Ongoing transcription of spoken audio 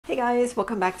Hey guys,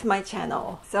 welcome back to my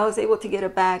channel. So I was able to get a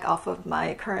bag off of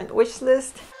my current wish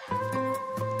list.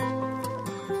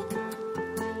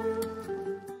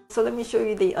 So let me show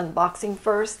you the unboxing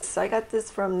first. So I got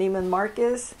this from Neiman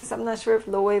Marcus. So I'm not sure if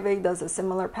Loewe does a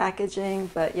similar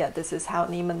packaging, but yeah, this is how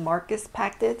Neiman Marcus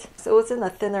packed it. So it's in a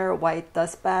thinner white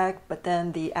dust bag, but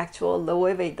then the actual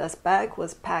Loewe dust bag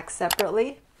was packed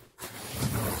separately.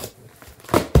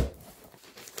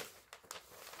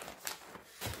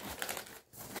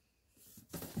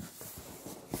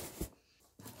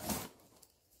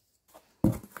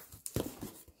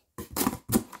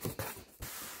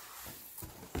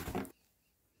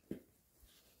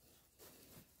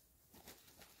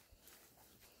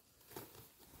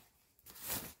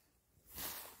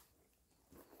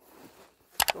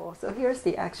 So here's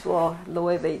the actual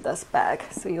Loewe dust bag.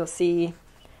 So you'll see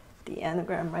the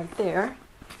anagram right there.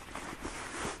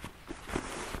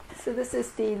 So this is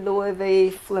the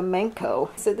Loewe Flamenco.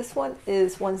 So this one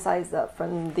is one size up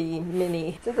from the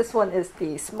mini. So this one is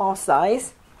the small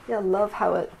size. Yeah, I love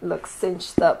how it looks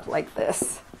cinched up like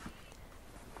this.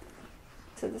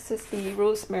 So this is the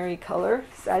rosemary color.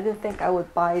 So I didn't think I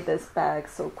would buy this bag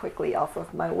so quickly off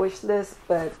of my wish list,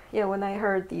 but yeah, when I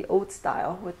heard the old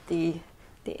style with the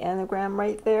anagram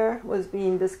right there was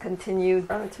being discontinued,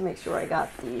 I wanted to make sure I got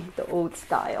the old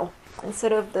style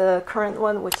instead of the current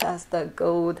one, which has the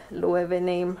gold Loewe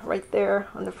name right there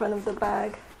on the front of the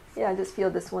bag. Yeah, I just feel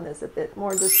this one is a bit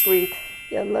more discreet.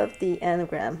 Yeah, I love the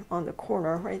anagram on the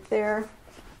corner right there.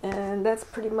 And that's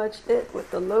pretty much it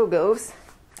with the logos.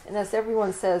 And as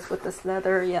everyone says with this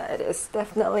leather, yeah, it is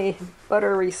definitely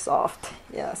buttery soft.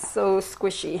 Yeah, so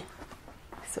squishy.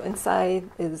 So inside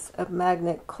is a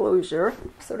magnet closure.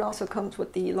 So it also comes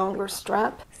with the longer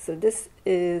strap. So this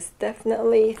is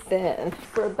definitely thin.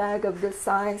 For a bag of this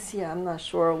size, yeah, I'm not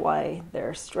sure why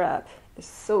their strap is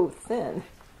so thin.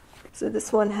 So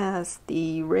this one has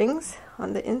the rings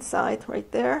on the inside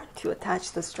right there to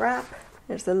attach the strap.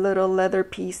 There's a little leather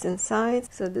piece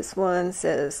inside. So this one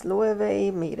says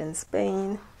Loewe, made in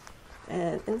Spain.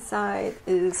 And inside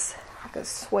is like a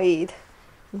suede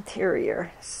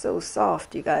interior. So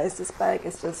soft, you guys. This bag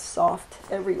is just soft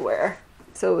everywhere.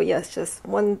 So yeah, it's just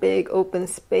one big open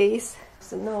space.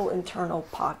 So no internal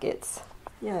pockets.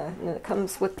 Yeah, and it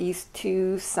comes with these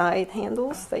two side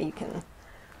handles that you can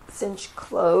cinch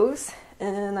close.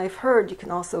 And I've heard you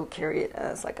can also carry it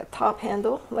as like a top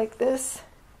handle like this.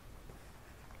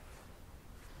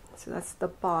 So that's the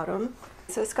bottom.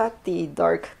 So it's got the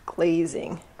dark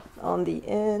glazing on the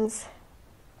ends.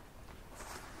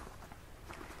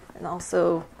 And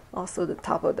also the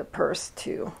top of the purse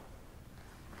too.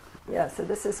 Yeah, so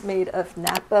this is made of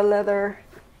Napa leather.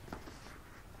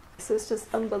 So it's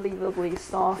just unbelievably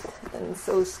soft and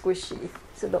so squishy.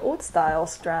 So the old style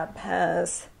strap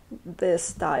has this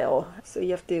style. So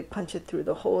you have to punch it through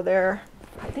the hole there.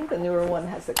 I think the newer one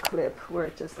has a clip where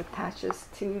it just attaches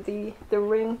to the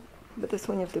ring. But this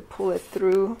one you have to pull it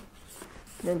through,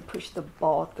 then push the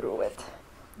ball through it,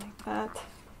 like that.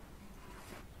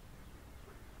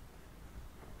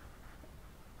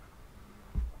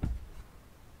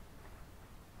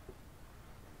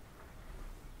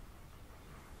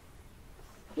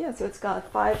 Yeah, so it's got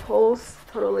 5 holes,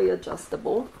 totally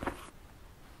adjustable.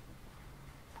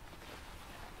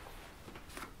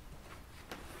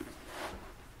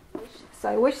 So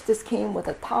I wish this came with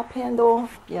a top handle.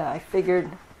 Yeah, I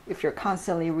figured if you're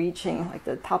constantly reaching like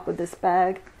the top of this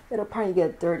bag, it'll probably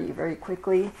get dirty very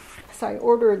quickly. So I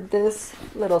ordered this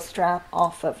little strap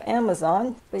off of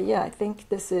Amazon. But yeah, I think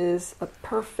this is a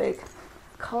perfect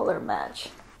color match.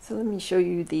 So let me show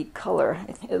you the color.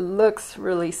 It looks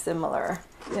really similar.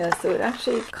 Yeah, so it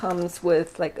actually comes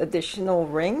with like additional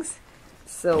rings.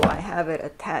 So I have it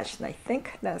attached, and I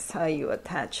think that's how you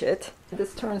attach it.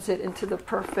 This turns it into the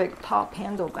perfect top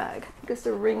handle bag because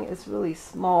the ring is really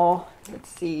small. Let's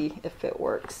see if it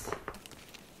works.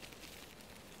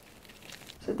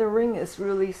 So the ring is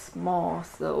really small,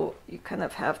 so you kind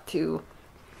of have to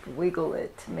wiggle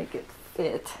it to make it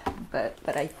fit, but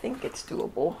I think it's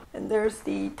doable. And there's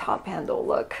the top handle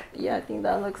look. Yeah, I think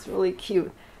that looks really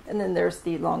cute. And then there's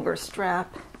the longer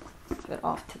strap, fit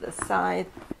off to the side.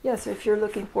 Yeah, so if you're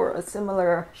looking for a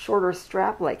similar shorter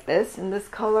strap like this in this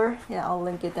color, yeah, I'll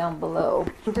link it down below.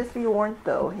 Just be warned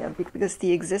though, yeah, because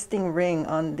the existing ring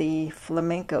on the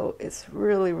Flamenco is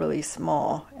really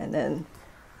small, and then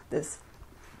this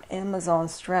Amazon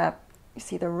strap, you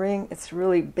see the ring, it's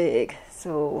really big,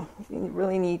 so you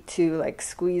really need to like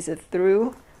squeeze it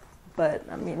through. But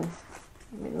I mean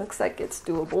it looks like it's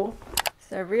doable.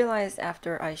 So I realized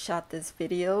after I shot this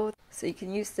video, so you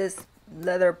can use this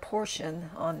leather portion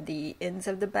on the ends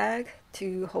of the bag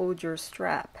to hold your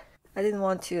strap. I didn't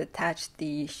want to attach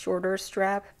the shorter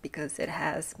strap because it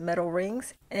has metal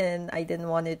rings and I didn't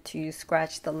want it to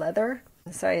scratch the leather.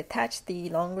 So I attached the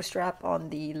longer strap on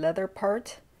the leather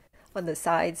part on the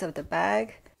sides of the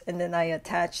bag, and then I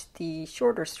attached the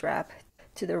shorter strap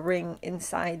to the ring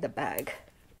inside the bag.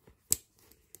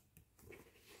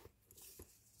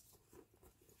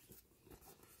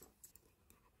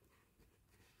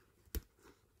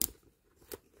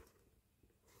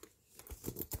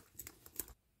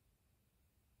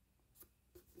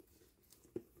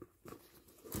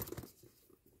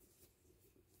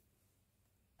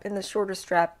 And the shorter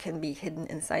strap can be hidden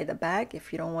inside the bag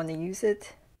if you don't want to use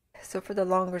it. So for the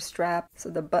longer strap, so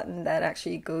the button that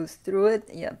actually goes through it,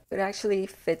 yeah, it actually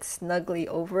fits snugly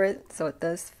over it, so it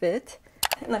does fit.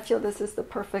 And I feel this is the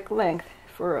perfect length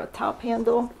for a top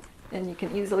handle, and you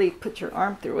can easily put your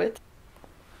arm through it.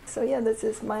 So yeah, this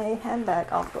is my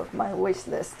handbag off of my wish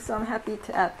list. So I'm happy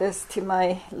to add this to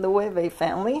my Loewe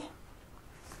family,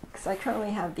 because I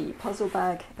currently have the puzzle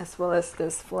bag as well as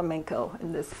this flamenco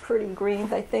in this pretty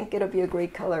green. I think it'll be a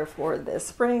great color for this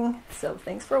spring. So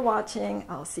thanks for watching.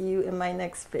 I'll see you in my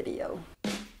next video.